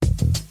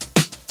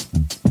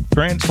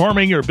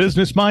Transforming Your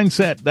Business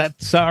Mindset.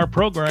 That's our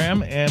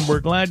program, and we're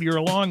glad you're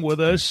along with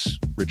us.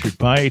 Richard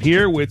Pyatt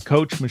here with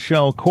Coach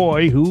Michelle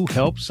Coy, who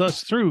helps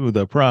us through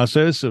the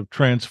process of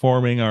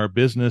transforming our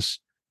business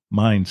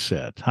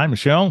mindset. Hi,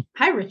 Michelle.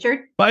 Hi, Richard.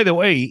 By the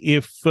way,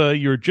 if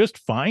you're just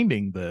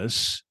finding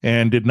this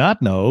and did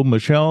not know,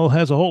 Michelle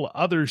has a whole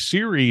other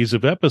series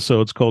of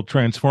episodes called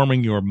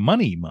Transforming Your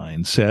Money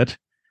Mindset,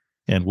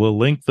 and we'll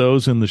link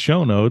those in the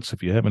show notes.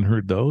 If you haven't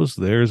heard those,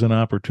 there's an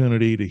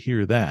opportunity to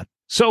hear that.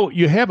 So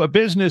you have a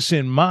business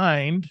in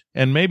mind,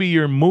 and maybe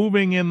you're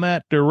moving in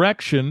that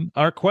direction.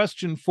 Our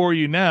question for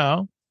you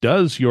now,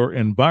 does your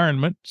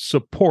environment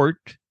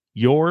support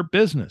your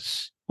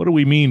business? What do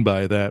we mean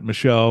by that,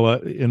 Michelle?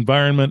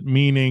 Environment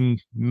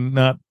meaning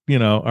not,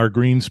 our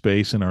green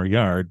space in our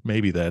yard.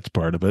 Maybe that's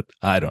part of it.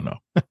 I don't know.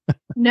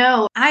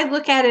 No, I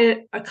look at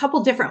it a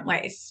couple different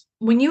ways.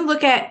 When you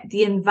look at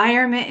the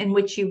environment in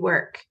which you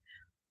work,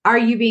 are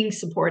you being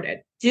supported?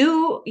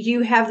 Do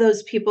you have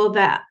those people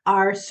that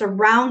are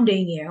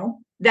surrounding you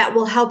that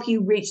will help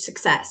you reach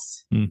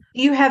success? Do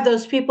you have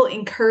those people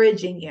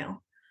encouraging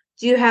you?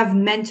 Do you have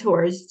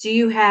mentors? Do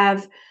you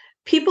have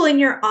people in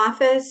your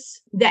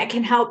office that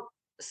can help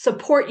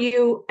support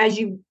you as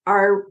you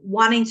are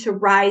wanting to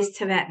rise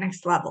to that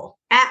next level?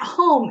 At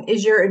home,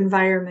 is your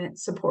environment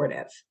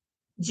supportive?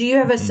 Do you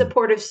have a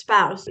supportive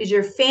spouse? Is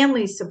your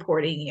family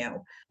supporting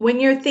you? When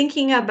you're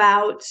thinking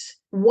about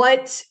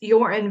what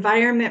your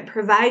environment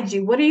provides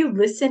you, what are you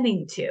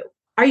listening to?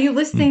 Are you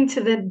listening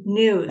to the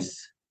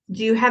news?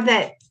 Do you have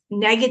that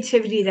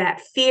negativity,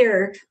 that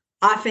fear,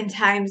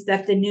 oftentimes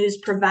that the news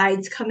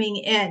provides coming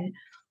in?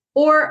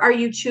 Or are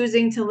you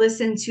choosing to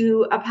listen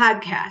to a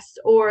podcast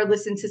or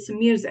listen to some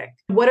music?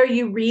 What are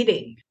you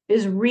reading?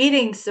 Is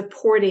reading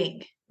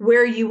supporting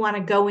where you want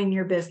to go in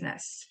your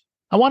business?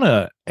 I want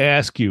to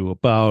ask you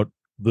about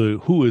the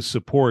who is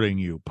supporting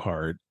you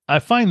part. I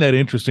find that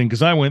interesting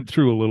because I went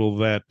through a little of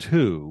that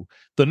too.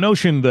 The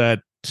notion that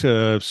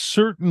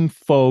certain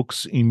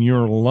folks in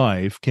your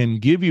life can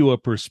give you a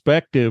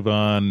perspective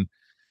on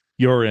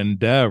your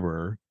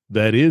endeavor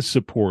that is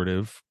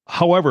supportive.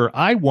 However,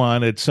 I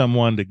wanted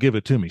someone to give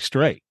it to me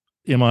straight.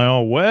 Am I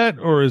all wet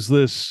or is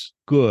this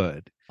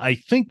good? I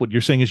think what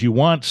you're saying is you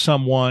want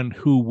someone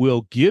who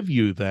will give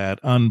you that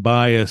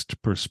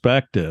unbiased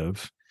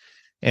perspective.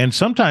 And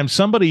sometimes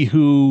somebody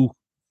who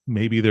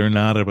maybe they're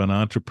not of an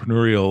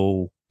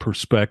entrepreneurial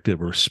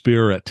perspective or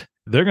spirit,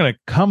 they're going to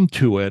come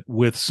to it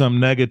with some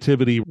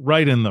negativity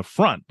right in the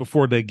front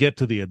before they get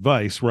to the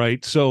advice,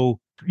 right? So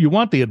you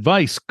want the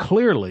advice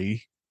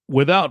clearly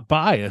without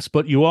bias,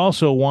 but you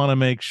also want to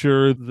make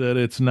sure that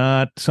it's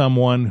not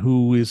someone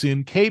who is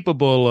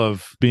incapable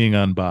of being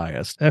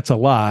unbiased. That's a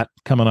lot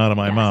coming out of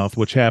my mouth,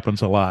 which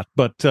happens a lot.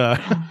 But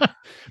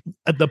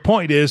the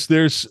point is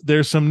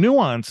there's some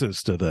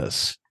nuances to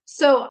this.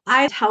 So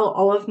I tell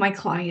all of my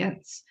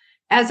clients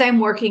as I'm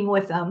working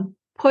with them,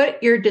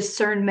 put your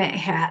discernment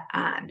hat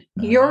on.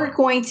 You're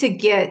going to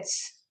get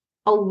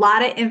a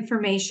lot of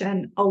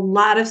information, a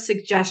lot of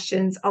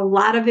suggestions, a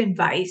lot of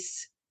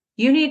advice.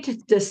 You need to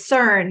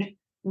discern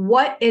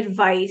what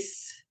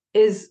advice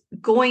is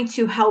going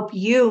to help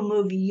you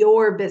move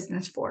your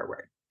business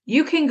forward.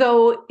 You can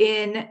go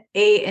in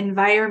an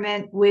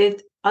environment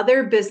with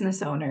other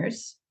business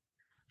owners.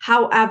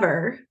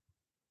 However,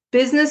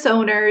 business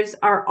owners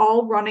are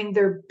all running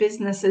their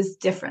businesses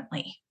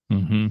differently.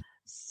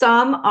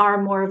 Some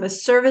are more of a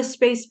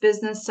service-based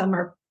business. Some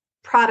are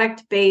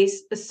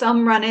product-based.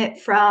 Some run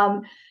it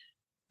from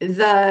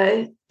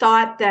the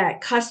thought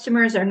that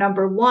customers are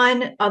number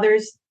one.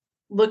 Others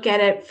look at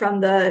it from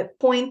the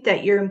point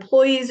that your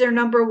employees are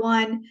number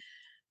one.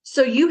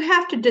 So you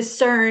have to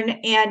discern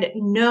and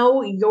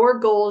know your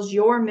goals,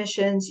 your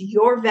missions,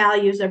 your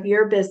values of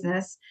your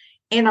business,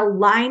 and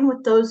align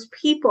with those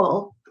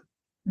people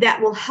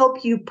that will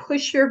help you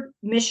push your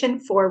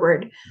mission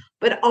forward,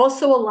 but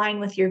also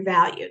align with your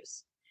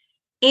values.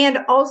 And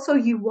also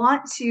you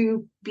want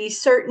to be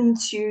certain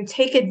to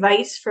take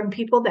advice from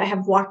people that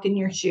have walked in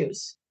your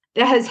shoes,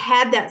 that has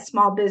had that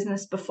small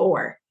business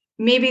before.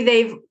 Maybe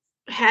they've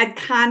had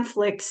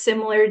conflict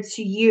similar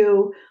to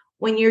you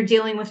when you're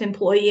dealing with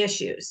employee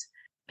issues.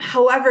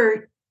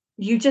 However,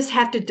 you just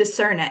have to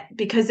discern it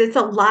because it's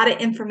a lot of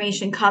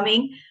information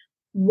coming.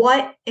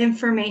 What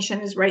information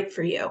is right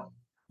for you?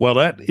 Well,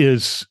 that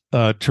is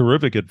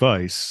terrific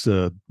advice.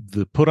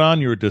 Put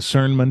on your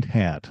discernment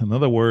hat. In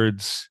other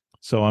words,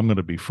 so I'm going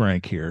to be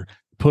frank here,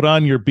 put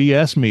on your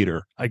BS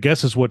meter, I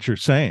guess is what you're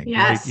saying.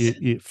 Yes. Right?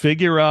 You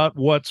figure out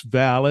what's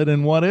valid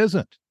and what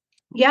isn't.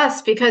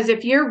 Yes, because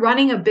if you're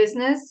running a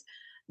business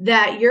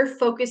that you're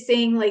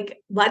focusing, like,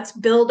 let's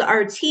build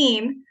our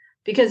team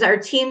because our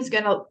team's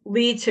going to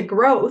lead to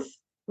growth.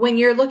 When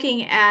you're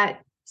looking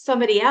at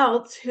somebody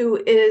else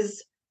who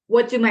is,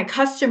 what do my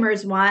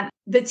customers want?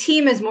 The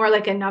team is more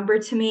like a number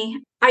to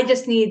me. I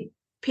just need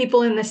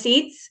people in the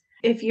seats.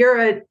 If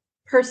you're a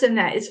person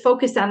that is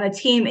focused on the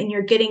team and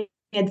you're getting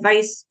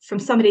advice from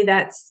somebody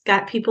that's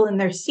got people in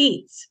their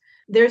seats,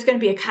 there's going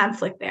to be a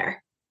conflict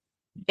there.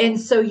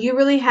 And so you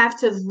really have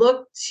to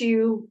look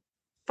to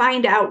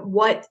find out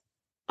what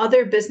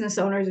other business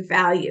owners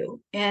value?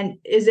 And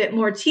is it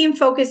more team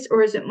focused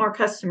or is it more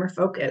customer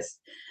focused?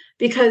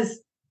 Because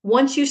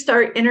once you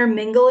start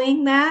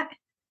intermingling that,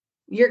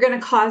 you're going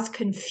to cause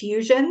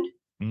confusion,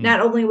 not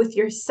only with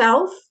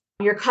yourself,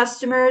 your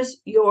customers,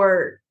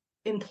 your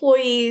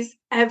employees,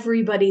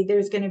 everybody.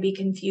 There's going to be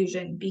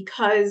confusion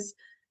because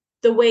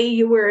the way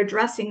you were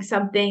addressing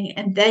something,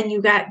 and then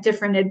you got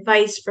different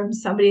advice from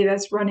somebody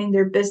that's running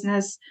their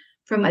business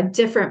from a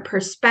different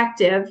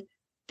perspective,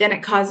 then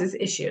it causes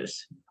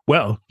issues.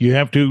 Well, you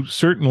have to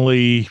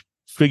certainly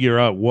figure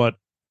out what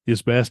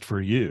is best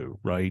for you,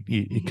 right?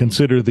 You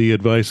consider the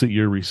advice that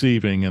you're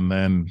receiving and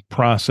then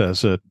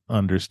process it,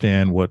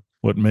 understand what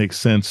makes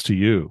sense to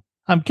you.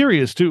 I'm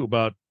curious too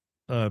about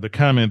the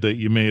comment that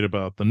you made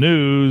about the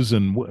news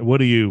and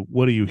what are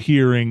you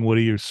hearing? What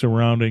are you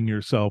surrounding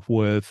yourself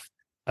with?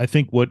 I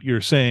think what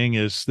you're saying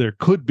is there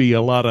could be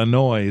a lot of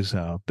noise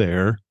out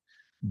there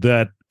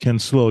that can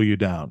slow you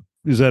down.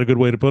 Is that a good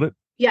way to put it?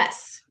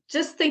 Yes.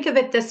 Just think of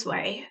it this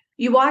way.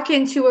 You walk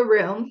into a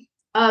room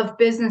of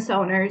business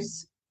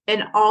owners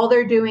and all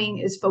they're doing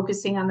is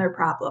focusing on their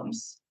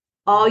problems.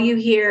 All you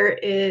hear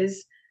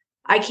is,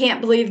 I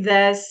can't believe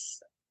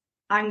this.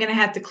 I'm going to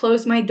have to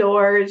close my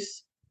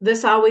doors.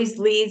 This always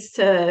leads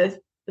to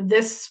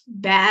this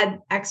bad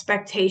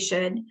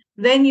expectation.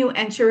 Then you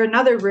enter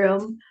another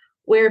room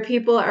where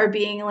people are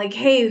being like,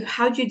 hey,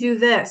 how'd you do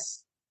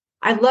this?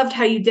 I loved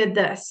how you did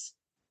this.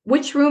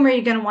 Which room are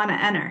you going to want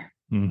to enter?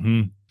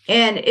 Mm-hmm.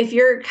 And if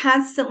you're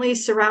constantly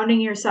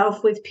surrounding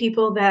yourself with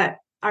people that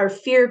are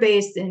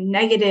fear-based and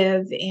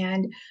negative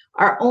and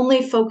are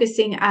only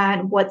focusing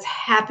on what's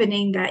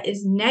happening that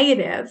is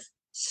negative,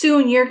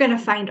 soon you're going to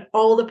find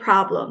all the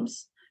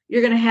problems.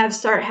 You're going to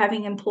start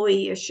having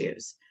employee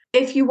issues.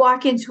 If you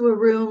walk into a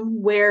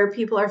room where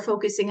people are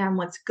focusing on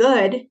what's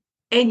good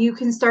and you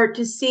can start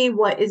to see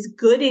what is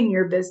good in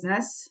your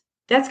business,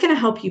 that's going to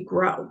help you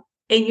grow.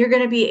 And you're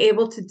going to be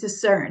able to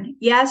discern.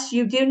 Yes,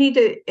 you do need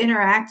to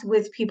interact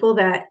with people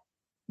that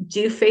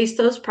do face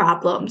those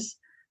problems,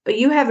 but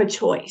you have a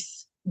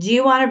choice. Do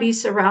you want to be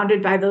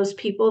surrounded by those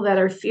people that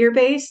are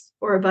fear-based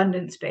or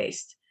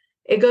abundance-based?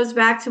 It goes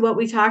back to what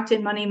we talked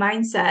in Money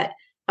Mindset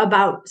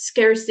about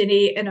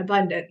scarcity and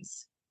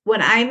abundance.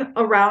 When I'm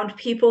around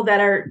people that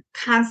are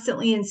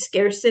constantly in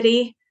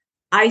scarcity,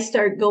 I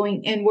start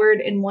going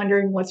inward and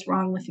wondering what's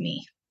wrong with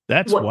me.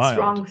 That's what's wild.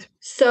 Wrong with,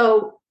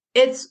 so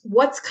it's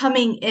what's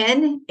coming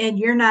in and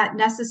you're not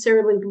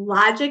necessarily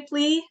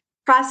logically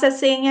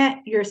processing it.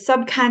 Your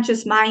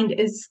subconscious mind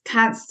is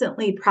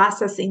constantly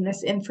processing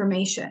this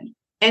information.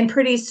 And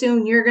pretty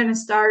soon you're going to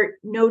start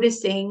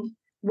noticing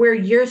where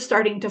you're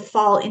starting to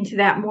fall into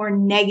that more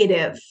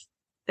negative,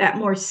 that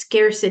more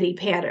scarcity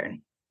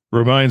pattern.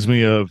 Reminds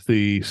me of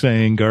the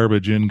saying,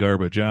 garbage in,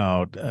 garbage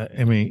out.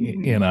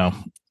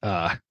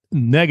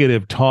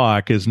 Negative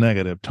talk is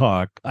negative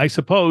talk. I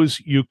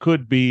suppose you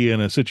could be in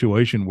a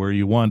situation where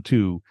you want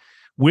to,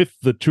 with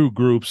the two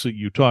groups that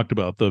you talked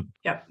about, the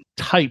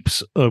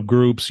types of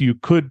groups, you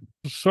could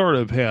sort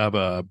of have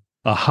a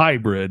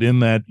hybrid in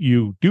that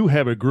you do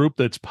have a group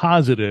that's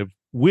positive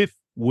with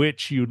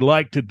which you'd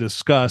like to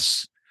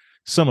discuss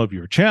some of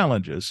your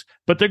challenges,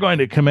 but they're going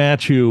to come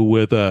at you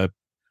with a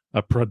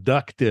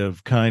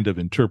productive kind of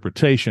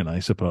interpretation, I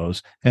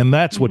suppose. And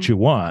that's what you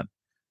want,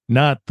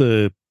 not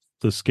the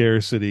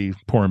scarcity,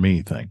 poor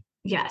me thing.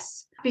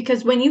 Yes,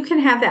 because when you can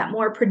have that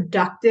more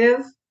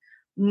productive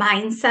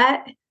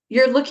mindset,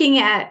 you're looking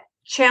at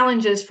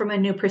challenges from a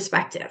new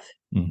perspective.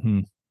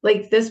 Mm-hmm.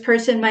 Like this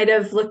person might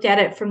have looked at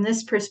it from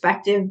this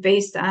perspective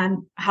based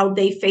on how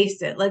they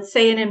faced it. Let's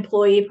say an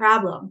employee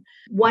problem.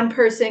 One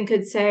person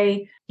could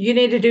say, you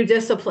need to do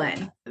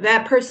discipline.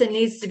 That person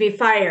needs to be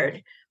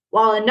fired.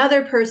 While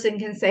another person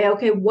can say,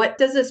 okay, what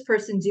does this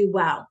person do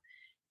well?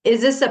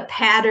 Is this a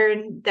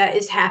pattern that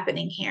is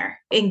happening here?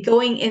 And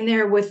going in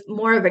there with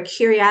more of a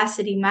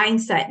curiosity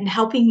mindset and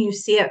helping you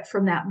see it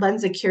from that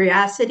lens of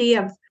curiosity,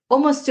 of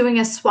almost doing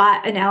a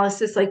SWOT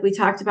analysis like we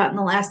talked about in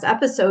the last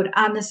episode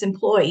on this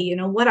employee.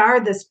 What are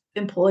this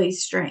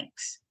employee's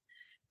strengths?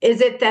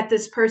 Is it that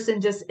this person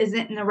just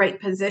isn't in the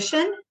right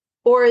position?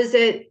 Or is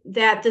it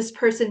that this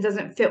person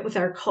doesn't fit with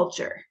our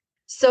culture?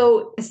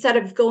 So instead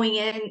of going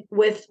in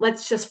with,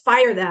 let's just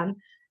fire them,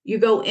 you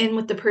go in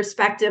with the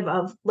perspective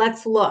of,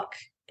 let's look.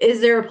 Is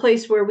there a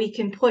place where we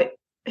can put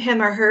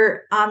him or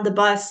her on the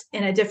bus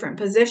in a different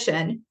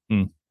position?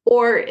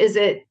 Or is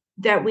it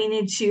that we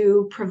need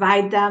to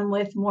provide them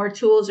with more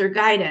tools or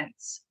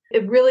guidance?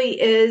 It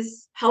really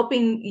is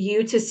helping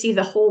you to see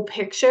the whole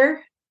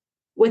picture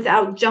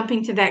without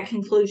jumping to that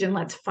conclusion,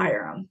 let's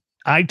fire them.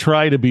 I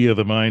try to be of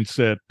the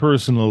mindset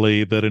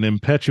personally that an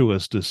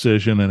impetuous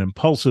decision, an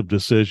impulsive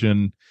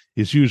decision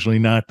is usually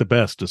not the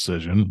best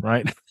decision,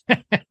 right?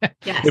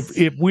 Yes.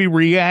 If we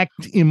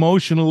react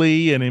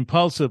emotionally and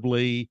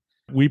impulsively,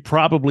 we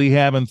probably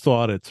haven't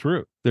thought it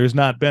through. There's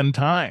not been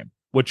time.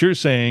 What you're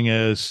saying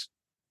is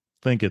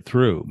think it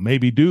through,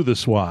 maybe do the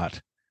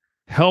SWOT,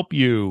 help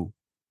you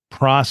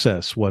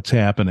process what's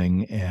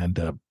happening and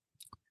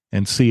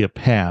see a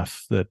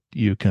path that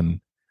you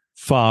can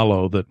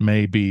follow that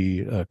may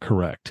be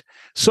correct.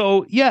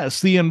 So,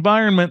 yes, the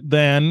environment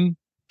then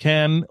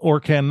can or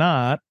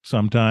cannot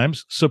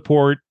sometimes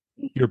support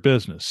your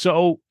business.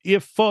 So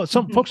if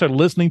some folks are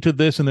listening to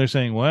this and they're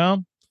saying,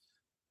 well,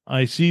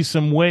 I see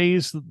some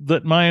ways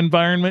that my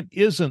environment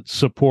isn't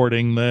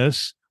supporting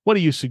this, what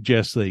do you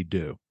suggest they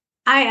do?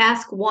 I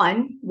ask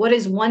what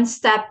is one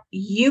step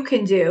you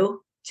can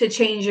do to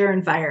change your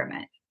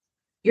environment?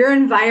 Your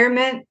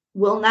environment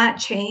will not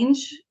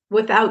change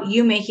without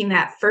you making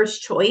that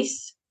first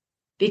choice,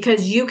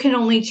 because you can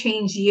only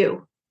change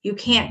you. You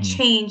can't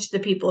change the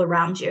people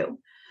around you.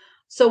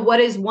 So what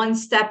is one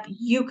step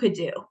you could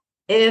do?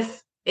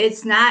 If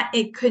it's not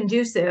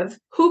conducive,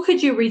 who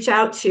could you reach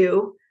out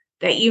to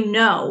that you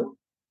know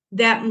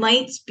that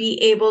might be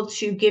able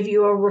to give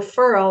you a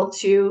referral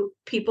to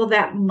people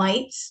that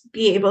might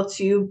be able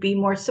to be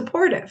more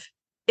supportive?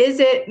 Is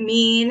it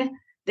mean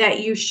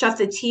that you shut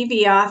the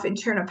TV off and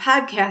turn a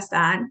podcast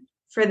on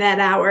for that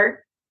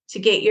hour to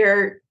get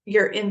your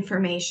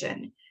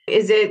information?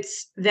 Is it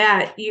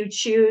that you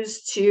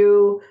choose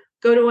to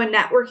go to a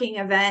networking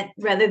event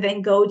rather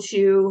than go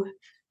to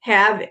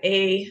have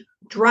a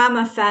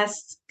drama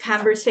fest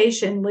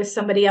conversation with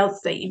somebody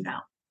else that you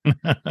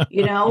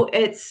know?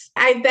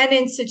 I've been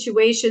in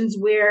situations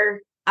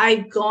where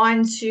I've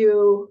gone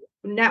to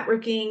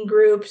networking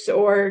groups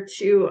or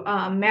to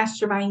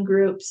mastermind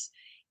groups,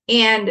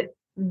 and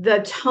the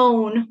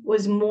tone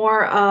was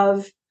more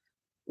of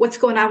what's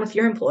going on with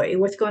your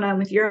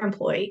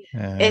employee,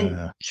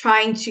 and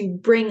trying to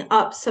bring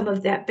up some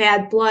of that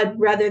bad blood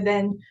rather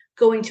than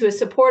going to a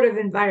supportive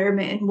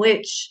environment in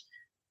which,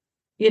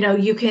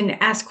 you can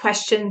ask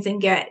questions and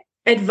get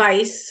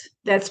advice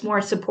that's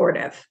more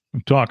supportive.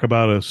 Talk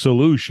about a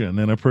solution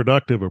and a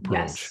productive approach.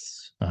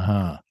 Yes.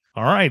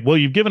 All right. Well,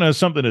 you've given us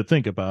something to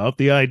think about.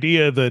 The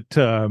idea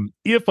that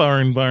if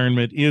our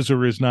environment is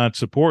or is not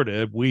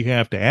supportive, we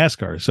have to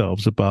ask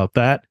ourselves about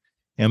that.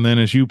 And then,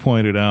 as you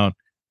pointed out,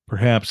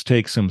 perhaps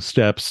take some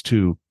steps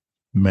to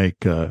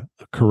make a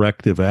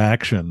corrective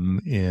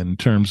action in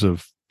terms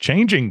of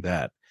changing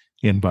that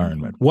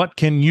environment. What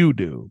can you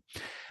do?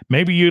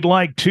 Maybe you'd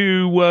like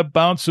to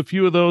bounce a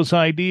few of those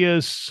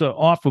ideas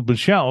off of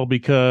Michelle,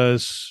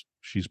 because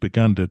she's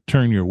begun to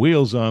turn your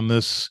wheels on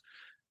this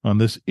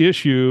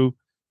issue.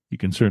 You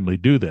can certainly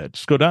do that.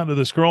 Just go down to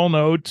the scroll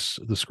notes.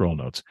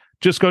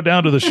 Just go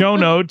down to the show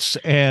notes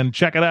and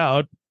check it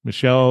out.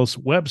 Michelle's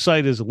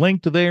website is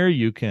linked there.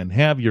 You can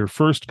have your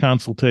first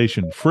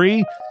consultation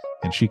free,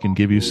 and she can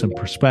give you some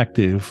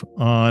perspective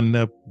on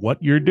what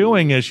you're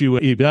doing as you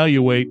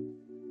evaluate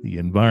the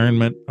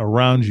environment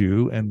around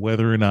you and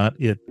whether or not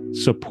it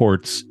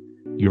supports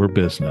your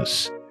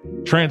business.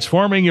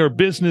 Transforming Your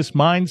Business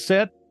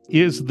Mindset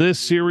is this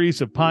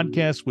series of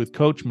podcasts with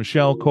Coach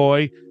Michelle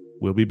Coy.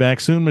 We'll be back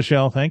soon,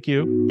 Michelle. Thank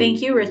you.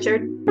 Thank you,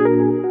 Richard.